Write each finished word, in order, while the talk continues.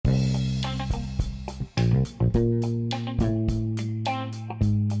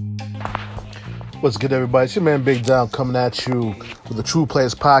What's good, everybody? It's your man Big Down coming at you with the True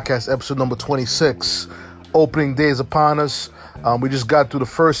Players Podcast, episode number 26. Opening day is upon us. We just got through the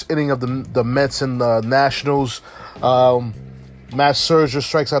first inning of the Mets and the Nationals. Matt Scherzer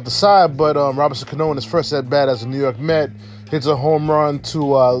strikes out the side, but Robinson Cano in his first at-bat as a New York Met hits a home run to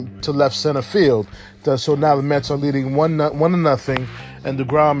left center field. So now the Mets are leading 1-0, and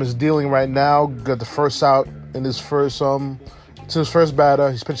DeGrom is dealing right now. Got the first out in his first to his first batter.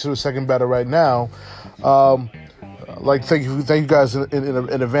 He's pitching to his second batter right now. Thank you guys in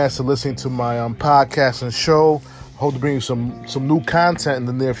advance for listening to my podcast and show. Hope to bring you some new content in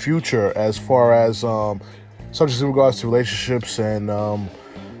the near future as far as subjects in regards to relationships and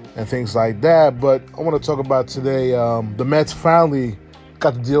things like that. But I want to talk about today. The Mets finally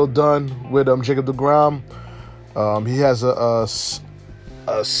got the deal done with Jacob DeGrom. He has a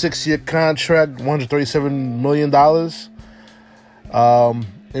 6-year contract, $137 million,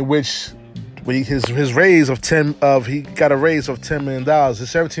 in which his raise of he got a raise of $10 million. His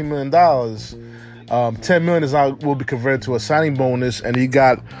 $17 million, $10 million will be converted to a signing bonus, and he'll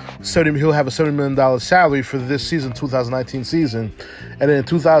have a $70 million salary for this season, 2019 season, and then in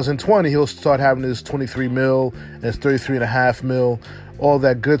 2020 he'll start having his $23 million and his $33.5 million, all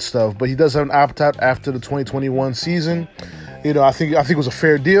that good stuff. But he does have an opt-out after the 2021 season. I think it was a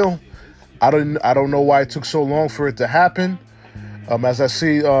fair deal. I don't know why it took so long for it to happen. As I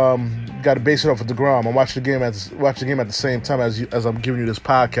see, got to base it off of DeGrom. I'm watching the game at the same time as I'm giving you this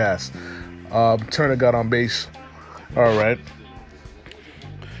podcast. Turner got on base. All right.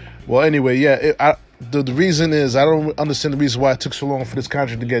 Well, anyway, yeah. The reason is I don't understand the reason why it took so long for this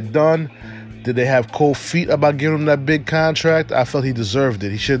contract to get done. Did they have cold feet about giving him that big contract? I felt he deserved it.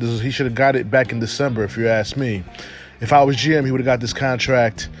 He should have got it back in December, if you ask me. If I was GM, he would have got this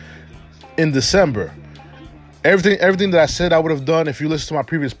contract in December. Everything that I said I would have done, if you listen to my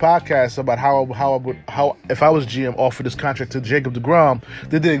previous podcast about how if I was GM offer this contract to Jacob DeGrom,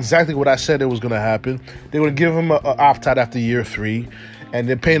 they did exactly what I said it was going to happen. They would give him an opt-out after year 3, and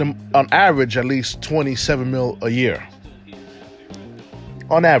they're paying him on average at least $27 million a year.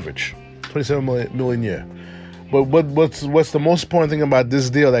 On average, $27 million a year. But what's the most important thing about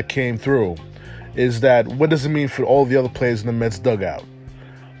this deal that came through is that what does it mean for all the other players in the Mets dugout?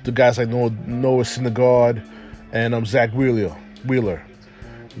 The guys like Noah Syndergaard and Zach Wheeler.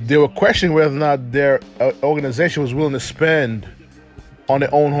 They were questioning whether or not their organization was willing to spend on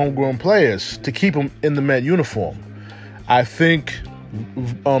their own homegrown players to keep them in the Met uniform. I think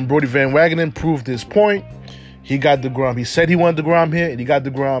Brodie Van Wagenen proved his point. He got DeGrom. He said he wanted DeGrom here, and he got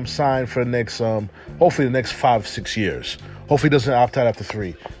DeGrom signed for the next, hopefully the next 5-6 years. Hopefully he doesn't opt out after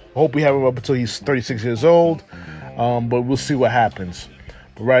 3. Hope we have him up until he's 36 years old, but we'll see what happens.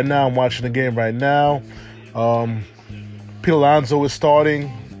 But right now, I'm watching the game right now. Pete Alonso is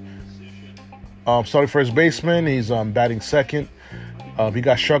starting first baseman. He's batting second. He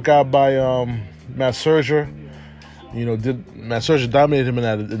got struck out by Matt Scherzer. Matt Scherzer dominated him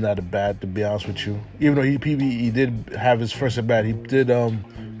in that at bat, to be honest with you. Even though he did have his first at bat, he did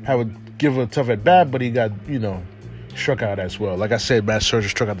give a tough at bat, but he got struck out as well. Like I said, Matt Scherzer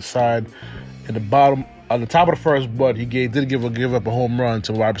struck out the side. On the top of the first, but he did give up a home run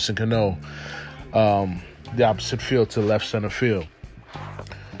to Robinson Cano, the opposite field to left center field.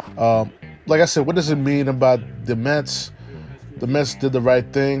 Like I said, what does it mean about the Mets? The Mets did the right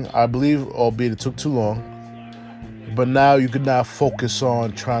thing, I believe, albeit it took too long. But now you can focus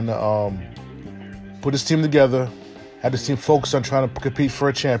on trying to put this team together, have this team focus on trying to compete for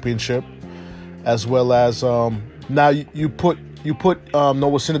a championship, as well as now you put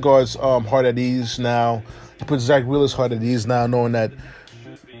Noah Syndergaard's heart at ease now. You put Zach Wheeler's heart at ease now, knowing that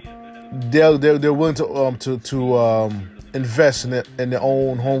they're willing to invest in their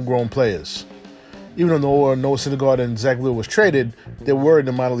own homegrown players. Even though Noah Syndergaard and Zach Wheeler was traded, they were in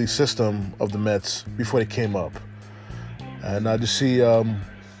the minor league system of the Mets before they came up. And I just see, let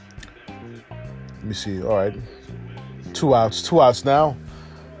me see. All right, two outs now.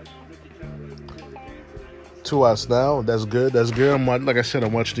 That's good. Like I said,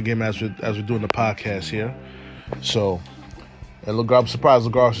 I'm watching the game as we're doing the podcast here. So, and I'm surprised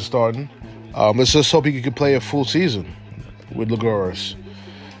Lagares is starting. Let's just hope he can play a full season with Lagares.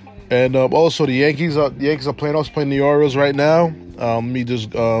 And also the Yankees are playing the Orioles right now. Let me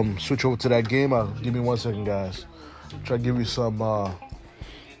just switch over to that game. Give me 1 second, guys. Try to give you some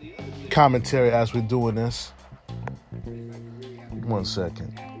commentary as we're doing this. 1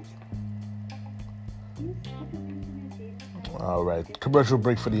 second. All right, commercial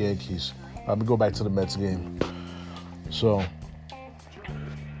break for the Yankees. Let me go back to the Mets game. So,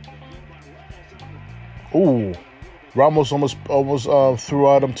 Ooh, Ramos almost threw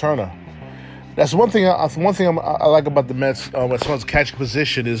Adam Turner. That's one thing. I like about the Mets as far as catching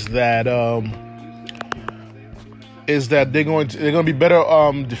position is that they're going to be better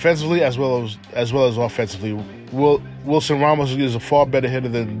defensively as well as offensively. Wilson Ramos is a far better hitter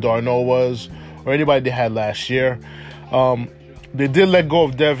than d'Arnaud was or anybody they had last year. They did let go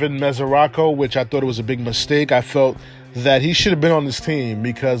of Devin Mesoraco, which I thought it was a big mistake. I felt that he should have been on this team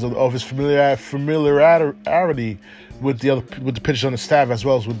because of his familiarity with the pitchers on the staff as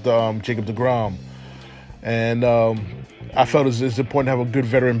well as with Jacob deGrom. And I felt it's important to have a good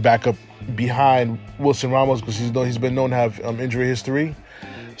veteran backup behind Wilson Ramos because he's been known to have injury history.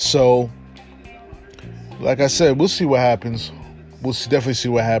 So, like I said, we'll see what happens. We'll definitely see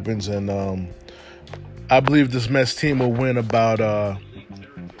what happens, and I believe this Mets team will win about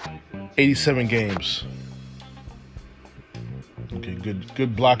 87 games. Okay,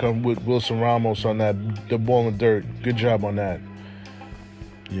 good block on with Wilson Ramos on the ball in the dirt. Good job on that.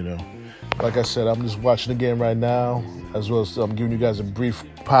 Like I said, I'm just watching the game right now, as well as I'm giving you guys a brief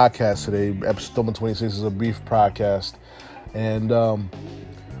podcast today. Episode number 26 is a brief podcast, and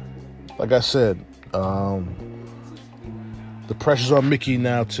like I said, the pressure's on Mickey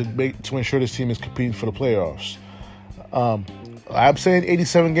now to ensure this team is competing for the playoffs. I'm saying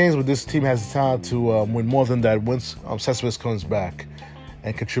 87 games, but this team has the talent to win more than that once Cespedes comes back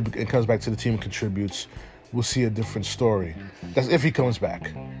and comes back to the team and contributes. We'll see a different story. That's if he comes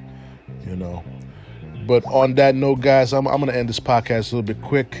back, But on that note, guys, I'm going to end this podcast a little bit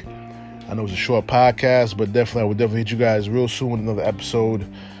quick. I know it's a short podcast, but I will definitely hit you guys real soon with another episode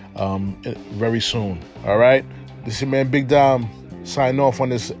very soon. All right? This is your man Big Dom signing off on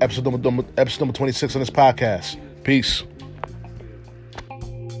this episode number 26 on this podcast. Peace.